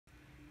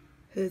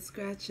Hood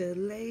Scratcher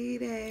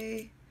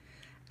Lady.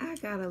 I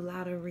got a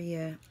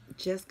lotteria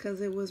just 'cause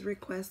it was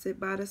requested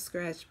by the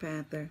Scratch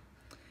Panther.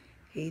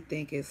 He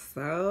think it's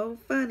so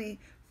funny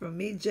for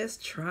me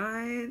just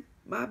trying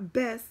my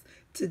best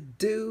to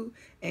do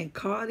and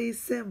call these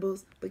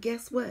symbols. But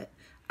guess what?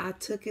 I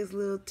took his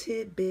little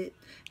tidbit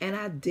and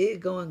I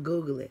did go and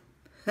Google it.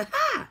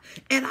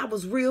 And I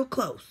was real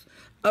close.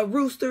 A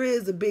rooster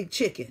is a big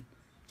chicken.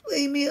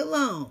 Leave me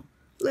alone.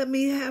 Let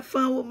me have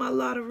fun with my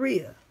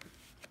lotteria.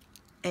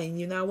 And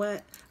you know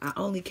what? I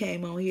only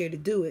came on here to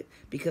do it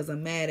because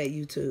I'm mad at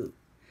YouTube.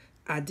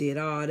 I did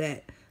all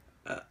that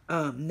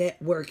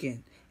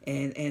networking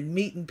and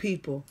meeting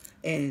people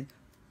and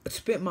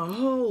spent my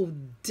whole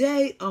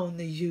day on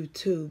the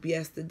YouTube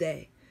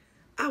yesterday.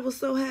 I was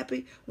so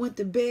happy. Went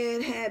to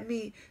bed, had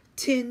me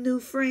 10 new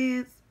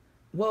friends.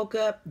 Woke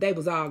up, they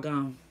was all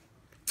gone.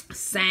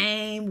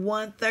 Same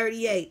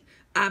 138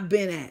 I've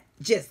been at,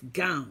 just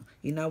gone.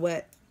 You know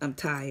what? I'm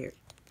tired.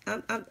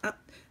 I'm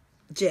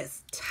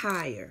just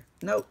tired.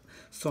 Nope.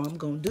 So I'm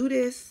going to do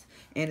this,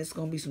 and it's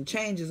going to be some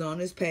changes on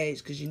this page,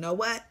 because you know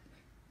what?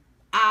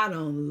 I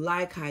don't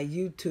like how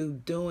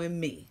YouTube doing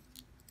me.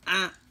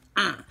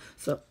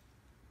 So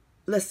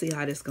let's see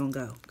how this going to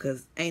go,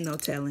 because ain't no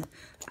telling.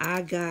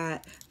 I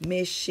got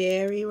Miss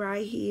Sherry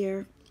right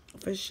here.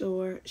 For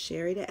sure.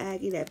 Sherry the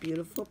Aggie, that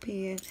beautiful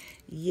pen.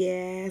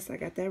 Yes, I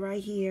got that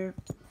right here.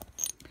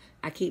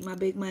 I keep my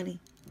big money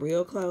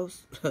real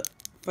close.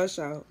 For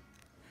sure.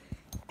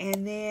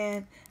 And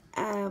then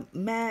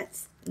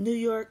Matt's New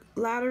York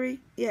Lottery.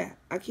 Yeah,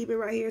 I keep it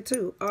right here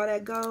too. All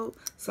that gold.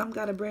 Some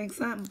got to bring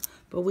something.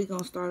 But we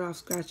going to start off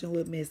scratching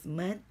with Miss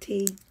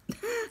Monty.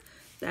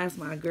 That's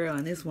my girl.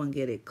 And this one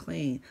get it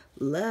clean.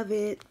 Love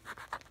it.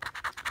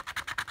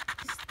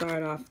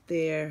 Start off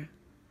there.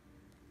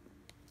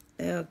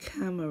 El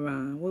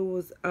Cameron. What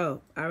was...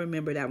 Oh, I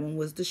remember that one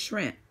was the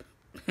shrimp.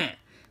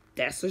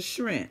 That's a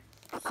shrimp.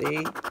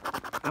 See?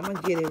 I'm going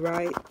to get it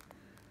right.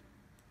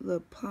 La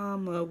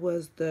Palma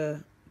was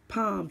the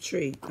palm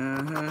tree.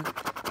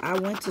 I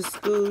went to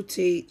school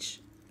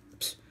teach.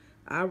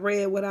 I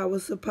read what I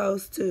was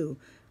supposed to.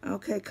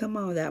 Okay, come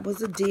on. That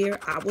was a deer.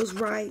 I was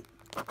right.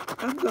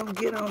 I'm going to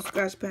get on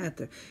Scratch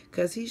Panther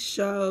because he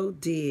sure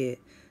did.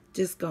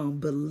 Just going to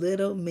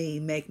belittle me,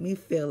 make me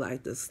feel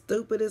like the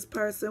stupidest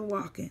person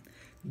walking.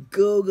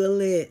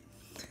 Google it.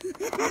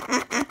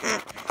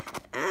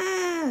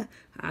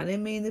 I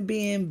didn't mean to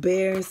be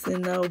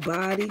embarrassing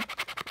nobody.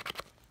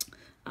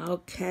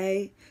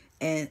 Okay.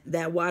 And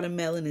that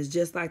watermelon is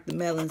just like the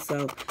melon,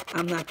 so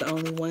I'm not the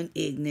only one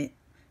ignorant.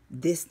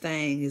 This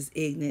thing is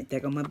ignorant.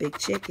 There go my big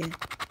chicken.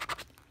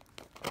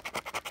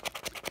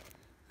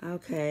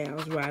 Okay, I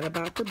was right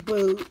about the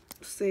boot.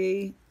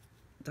 See?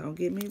 Don't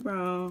get me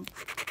wrong.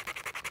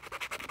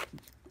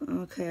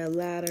 Okay, a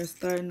ladder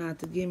starting not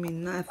to give me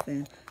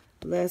nothing.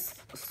 Let's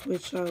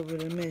switch over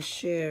to Miss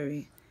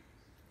Sherry.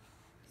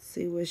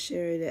 See what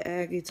Sherry the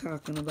Aggie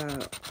talking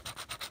about.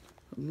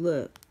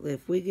 Look,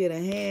 if we get a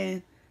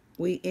hand,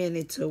 we in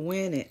it to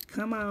win it.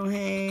 Come on,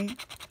 hand.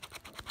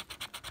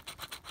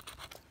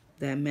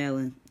 That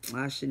melon,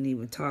 I shouldn't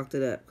even talked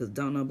it up because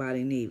don't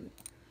nobody need it.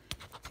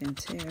 Can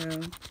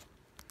tell.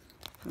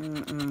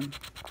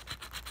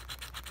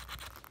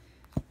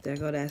 There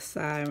go that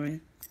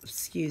siren.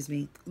 Excuse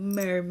me,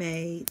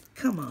 mermaid.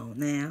 Come on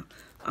now.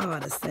 All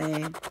the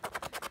same.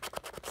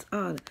 It's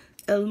all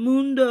El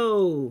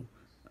Mundo.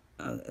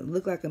 It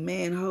look like a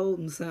man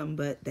holding something,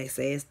 but they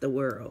say it's the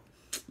world.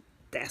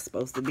 That's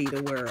supposed to be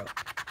the world.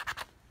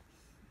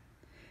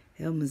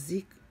 El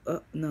Music.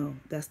 Oh, no,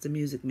 that's the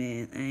music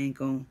man. I ain't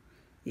gonna.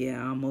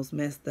 Yeah, I almost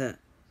messed up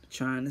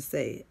trying to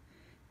say it.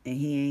 And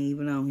he ain't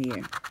even on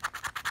here.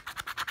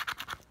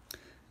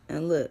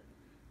 And look,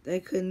 they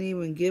couldn't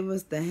even give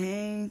us the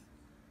hang.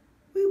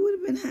 We would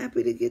have been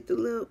happy to get the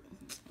look.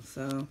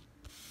 So,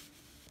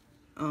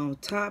 on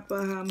top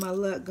of how my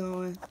luck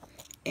going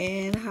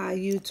and how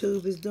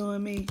YouTube is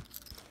doing me,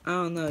 I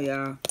don't know,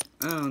 y'all.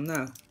 I don't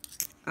know.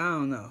 I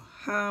don't know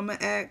how I'm going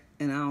to act,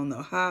 and I don't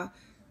know how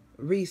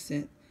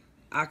recent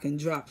I can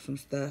drop some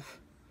stuff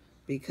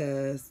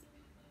because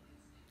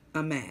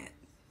I'm mad.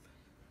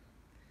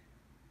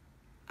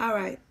 All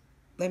right,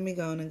 let me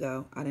go and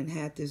go. I done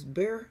had this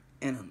beer,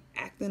 and I'm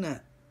acting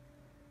up.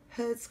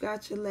 Hood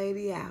Scratcher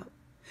Lady out.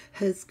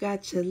 Hood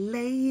Scratcher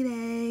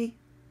Lady.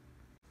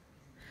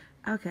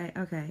 Okay.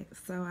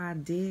 So I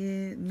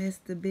did miss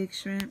the big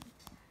shrimp,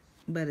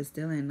 but it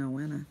still ain't no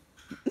winner.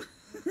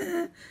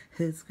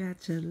 Hood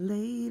Scratcher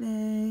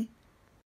Lady.